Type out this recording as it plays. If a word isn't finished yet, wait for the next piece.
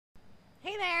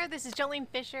there, this is Jolene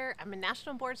Fisher. I'm a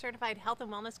National Board Certified Health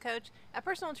and Wellness Coach, a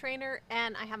personal trainer,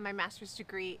 and I have my master's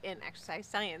degree in exercise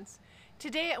science.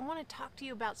 Today I want to talk to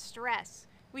you about stress.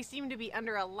 We seem to be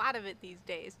under a lot of it these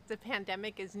days. The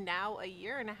pandemic is now a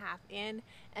year and a half in,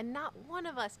 and not one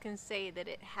of us can say that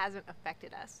it hasn't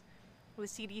affected us. The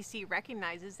CDC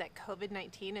recognizes that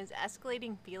COVID-19 is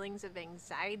escalating feelings of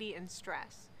anxiety and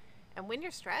stress. And when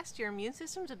you're stressed, your immune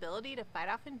system's ability to fight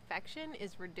off infection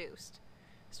is reduced.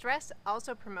 Stress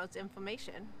also promotes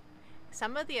inflammation.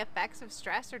 Some of the effects of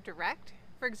stress are direct.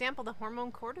 For example, the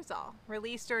hormone cortisol,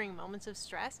 released during moments of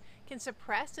stress, can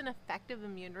suppress an effective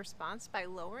immune response by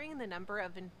lowering the number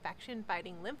of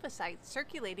infection-fighting lymphocytes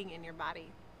circulating in your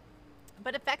body.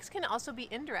 But effects can also be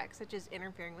indirect, such as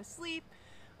interfering with sleep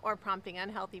or prompting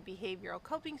unhealthy behavioral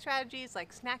coping strategies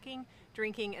like snacking,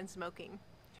 drinking, and smoking.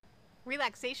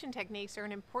 Relaxation techniques are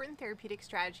an important therapeutic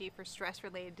strategy for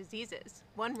stress-related diseases.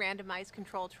 One randomized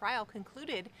controlled trial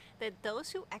concluded that those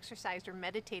who exercised or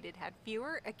meditated had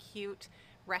fewer acute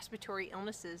respiratory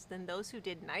illnesses than those who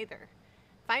did neither.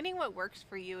 Finding what works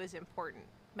for you is important.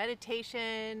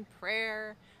 Meditation,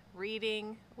 prayer,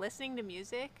 reading, listening to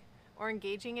music, or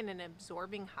engaging in an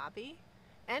absorbing hobby,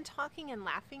 and talking and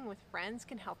laughing with friends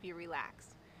can help you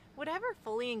relax. Whatever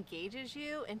fully engages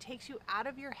you and takes you out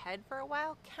of your head for a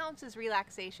while counts as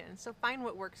relaxation, so find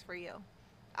what works for you.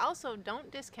 Also,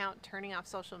 don't discount turning off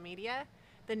social media,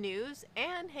 the news,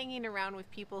 and hanging around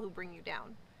with people who bring you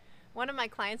down. One of my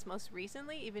clients most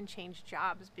recently even changed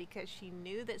jobs because she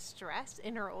knew that stress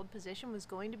in her old position was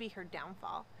going to be her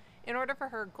downfall. In order for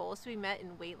her goals to be met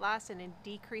in weight loss and in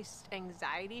decreased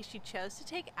anxiety, she chose to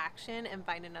take action and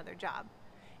find another job.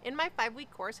 In my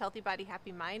 5-week course, Healthy Body,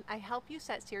 Happy Mind, I help you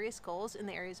set serious goals in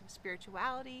the areas of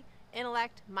spirituality,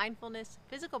 intellect, mindfulness,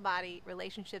 physical body,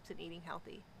 relationships, and eating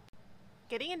healthy.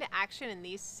 Getting into action in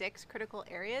these 6 critical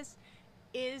areas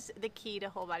is the key to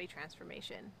whole body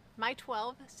transformation. My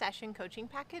 12-session coaching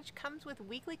package comes with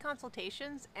weekly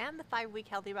consultations and the 5-week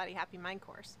Healthy Body, Happy Mind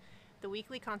course. The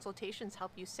weekly consultations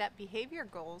help you set behavior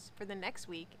goals for the next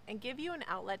week and give you an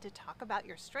outlet to talk about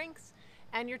your strengths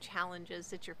and your challenges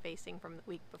that you're facing from the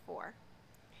week before.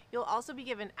 You'll also be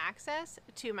given access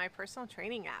to my personal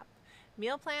training app,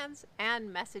 meal plans,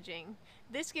 and messaging.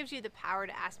 This gives you the power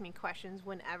to ask me questions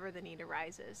whenever the need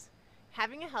arises.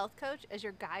 Having a health coach as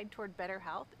your guide toward better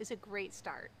health is a great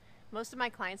start. Most of my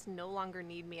clients no longer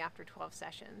need me after 12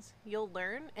 sessions. You'll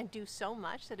learn and do so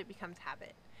much that it becomes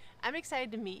habit. I'm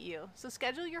excited to meet you, so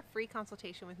schedule your free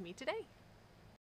consultation with me today.